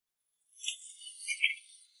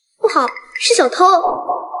好，是小偷。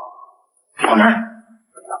开门！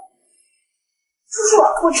叔叔，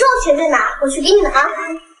我知道钱在哪，我去给你拿。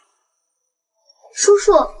叔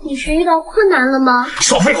叔，你是遇到困难了吗？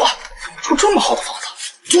少废话，住这么好的房子，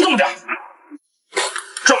就这么点，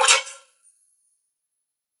转过去。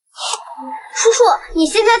叔叔，你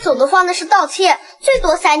现在走的话那是盗窃，最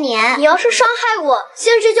多3年。你要是伤害我，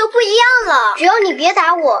性质就不一样了。只要你别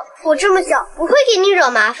打我，我这么小不会给你惹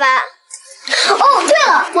麻烦。哦，对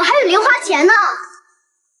了，我还有零花钱呢。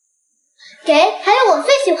给，还有我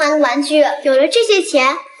最喜欢的玩具。有了这些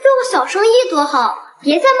钱，做个小生意多好，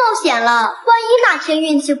别再冒险了，万一哪天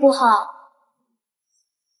运气不好。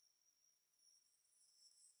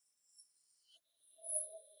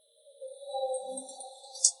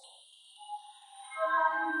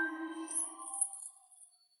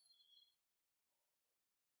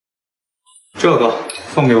这个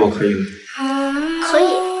送给我可以吗？可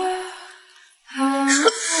以。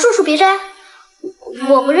叔叔别摘，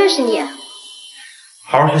我不认识你。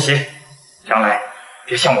好好学习，将来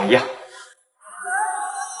别像我一样。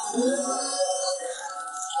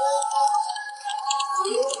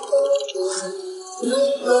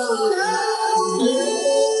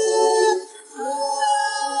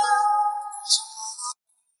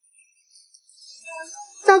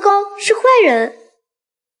糟糕，是坏人。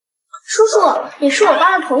叔叔，你是我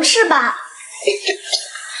爸的同事吧？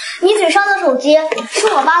你嘴上的手机是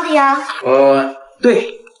我爸的呀？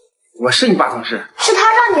对，我是你爸同事。是他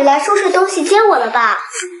让你来收拾东西接我的吧？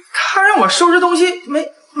他让我收拾东西，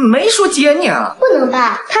没说接你啊。不能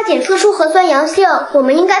吧？他检测出核酸阳性，我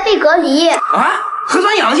们应该被隔离。啊？核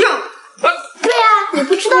酸阳性？对呀，你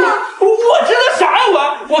不知道吗？我知道啥呀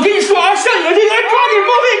我跟你说啊，像你们这些人抓紧报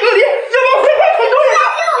备隔离，要不然会害很多人。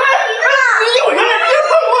有人别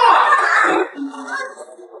碰我！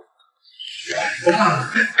我爸，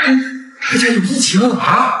他家有疫情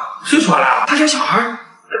啊！谁说了？他家小孩长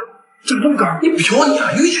这么高，你飘你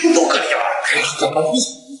啊！有疫情都隔离了。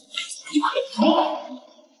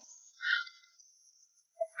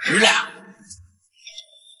儿了。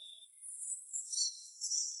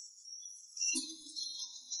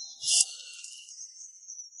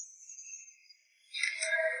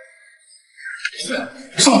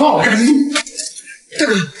上当了，赶紧！这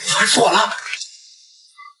个还锁了。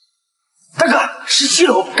大哥，17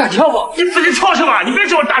楼，敢跳不？你自己跳去吧，你别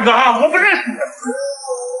叫我大哥啊，我不认识你。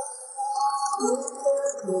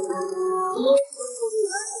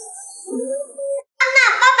妈妈，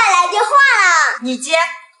爸爸来电话了。你接。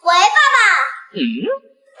喂，爸爸。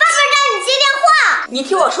爸爸让你接电话。你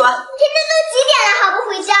听我说。现在都几点了还不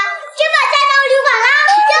回家？真把家当旅馆啦？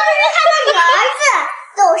要不是看到你儿子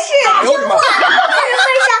懂事听话，大人份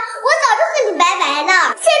上，我早就和你拜拜呢。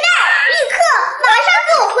现在立刻马上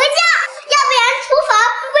跟我回家，要不然厨房、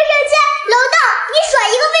卫生间、楼道你选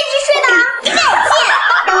一个位置睡吧。再见。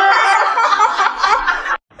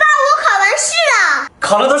爸，我考完试了。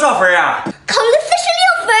考了多少分啊？考了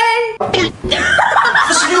46分。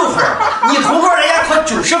46分？你同桌人家考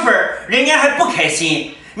90分，人家还不开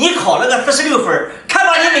心。你考了个46分，看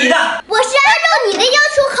把你美的！我是按照你的要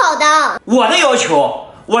求考的。我的要求？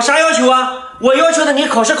我啥要求啊？我要求的你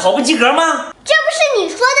考试考不及格吗？这不是你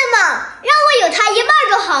说的吗？让我有他一半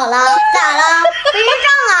就好了。咋了？没认账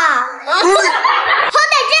啊？好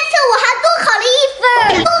歹这次我还多考了1分，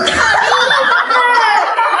多考了1分。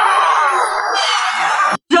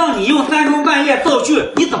让你用3更半夜造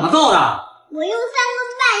句，你怎么造的？我用3更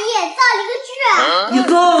半夜造了一个句。你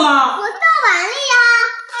造吗？我造完了呀。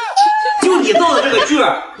就你造的这个句，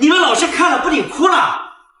你们老师看了不得哭了？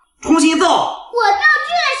重新造。我造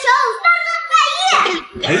句的时候3更半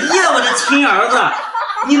夜。哎呀，我的亲儿子，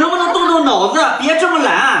你能不能动动脑子，别这么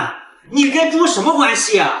懒？你跟猪什么关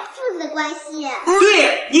系啊？父子关系。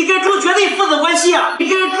对，你跟猪绝对父子关系啊！你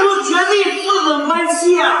跟猪绝对父子关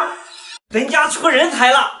系啊！咱家出人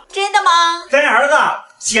才了。真的吗？咱儿子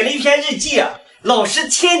写了一篇日记，老师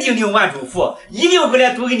千叮咛万嘱咐，一定回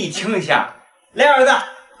来读给你听一下。来，儿子，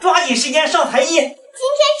抓紧时间上才艺。今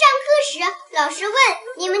天上课时，老师问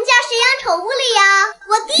你们家谁养宠物了呀？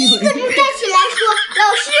我第一个就站起来说，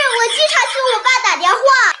老师，我经常听我爸打电话，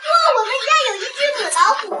说我们家有一只母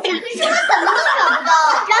老虎，可是我怎么都找不到。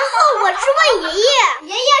然后我质问爷爷，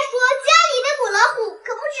爷爷说家里的母老虎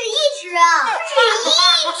可不止1只啊，只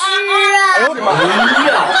1只啊。哎呦我的妈！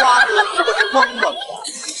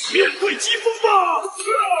面对疾风吧！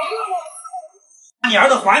你儿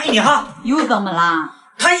子还给你哈。又怎么啦？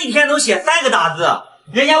他一天能写3个大字，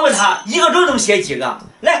人家问他1个周能写几个？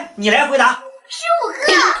来，你来回答。15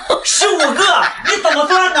个。15个？你怎么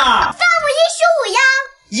算的3、5、1、15呀。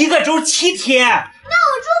1个周7天。那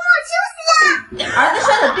我周末休息呀。儿子说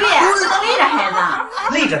的对，不能累着孩子。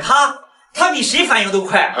累着他比谁反应都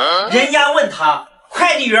快。人家问他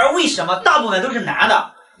快递员为什么大部分都是男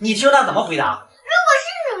的，你听他怎么回答？如果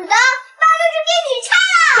是女的，那就是给你拆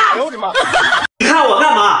了。哎呦我的妈！你看我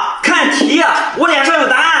干嘛？看题呀，我脸上有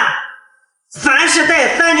答案。凡是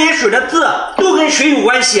带3点水的字都跟水有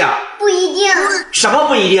关系啊？不一定。什么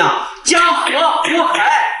不一定？江河湖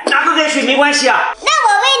海哪个跟水没关系啊？那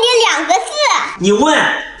我问你2个字。你问，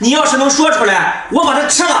你要是能说出来，我把它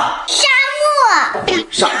吃了。沙漠。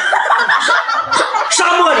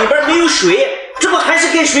沙漠里边没有水，这不还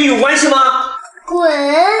是跟水有关系吗？滚！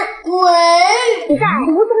在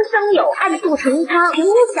无中生有，暗度陈仓，凭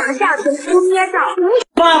想象，凭空捏造。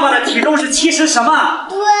爸爸的体重是70什么？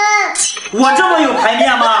滚！我这么有排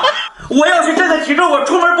面吗？我要是这个体重，我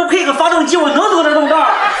出门不配个发动机，我能走得动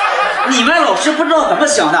道？你们老师不知道怎么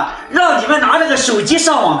想的，让你们拿着个手机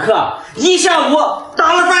上网课，一下午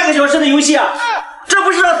打了3个小时的游戏，这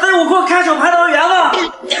不是让孙悟空看守蟠桃园吗？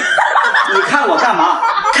你看我干嘛？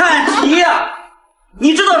看题。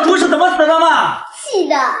你知道猪是怎么死的吗？气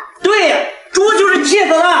的。对，猪就是气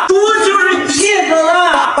死了，老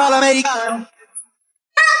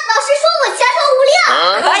师说我前途无量。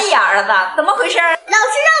可以啊，儿子，怎么回事？老师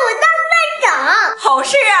让我当班长。好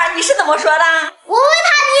事啊，你是怎么说的？我问他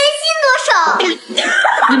年薪多少。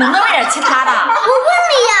你能不能问点其他的？我问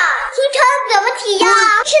了呀，平常怎么提呀？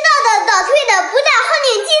迟到的、倒退的、不戴红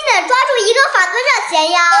领巾的，抓住1个法则上嫌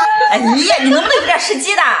呀。哎，你能不能有点实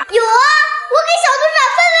际的？有啊，我给小组长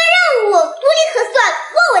分任务，独立核算，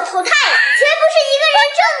末尾淘汰，钱不是一个人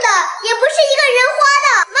挣的，也不是一个人花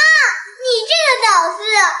的。妈，你这个脑子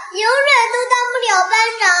永远都当不了班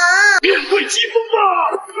长。面对疾风吧！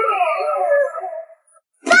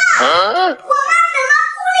爸，我妈怎么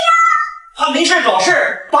哭了呀？他没事找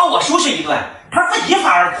事把我收拾一顿，他自己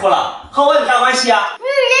反而哭了，和我有啥关系啊？女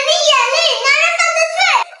人的眼泪，男人犯的罪，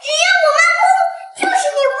只要我妈哭，就是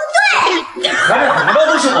你不对。合着怎么着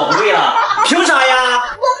都是我不对了，凭啥呀？我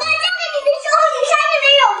妈嫁给你的时候，你啥也没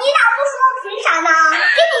有，你咋不说凭啥呢？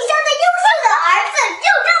给你生的优秀的儿子就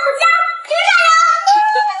这么家，凭啥呀？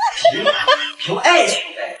凭爱情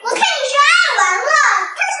呗。我看你是爱玩了，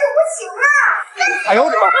真是无情啊！哎呦我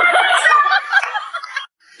的妈！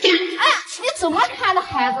哎呀，你怎么看的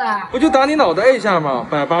孩子？不就打你脑袋一下吗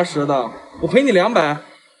？180的，我赔你200。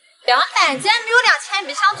200，既然没有2000，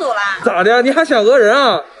别想走了。咋的？你还想讹人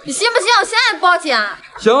啊？你信不信我现在报警？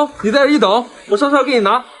行，你在这一等，我上车给你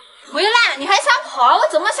拿。回来，你还想跑？我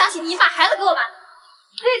怎么相信你？把孩子给我吧。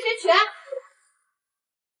去。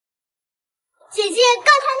姐姐，刚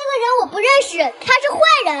才那个人我不认识，他是坏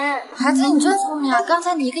人。孩子，你真聪明啊！刚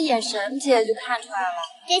才你一个眼神，姐姐就看出来了。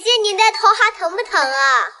姐姐，你的头还疼不疼啊？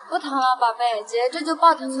不疼了，宝贝，姐姐这就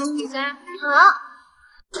报警处理噻。好。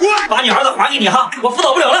把你儿子还给你哈，我辅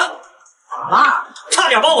导不了了。妈，差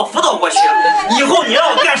点把我辅导过去，以后你让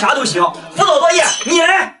我干啥都行，辅导作业你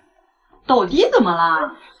来。到底怎么了？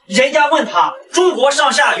人家问他中国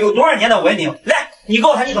上下有多少年的文明，来，你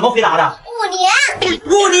告诉他你怎么回答的？5年。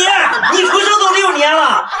5年？你出生都6年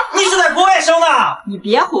了，你是在国外生的？你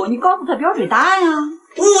别吼，你告诉他标准答案呀。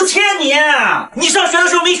5000年，你上学的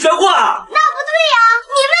时候没学过？那不对呀，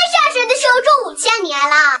你们上学的时候就5000年了，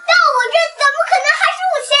到我这怎么可能还是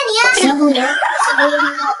5000年？前5年。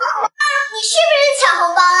你是不是抢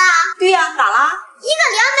红包啦？对呀，咋啦？一个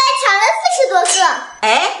200抢了40多个。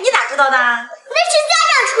哎，你咋知道的？那是家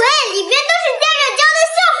长锤，里边都是家长交的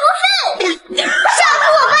校服费。上次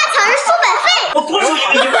我爸抢人书本费。我多收一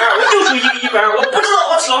个100，我就收一个100，我不知道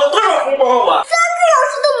我抢了多少红包啊！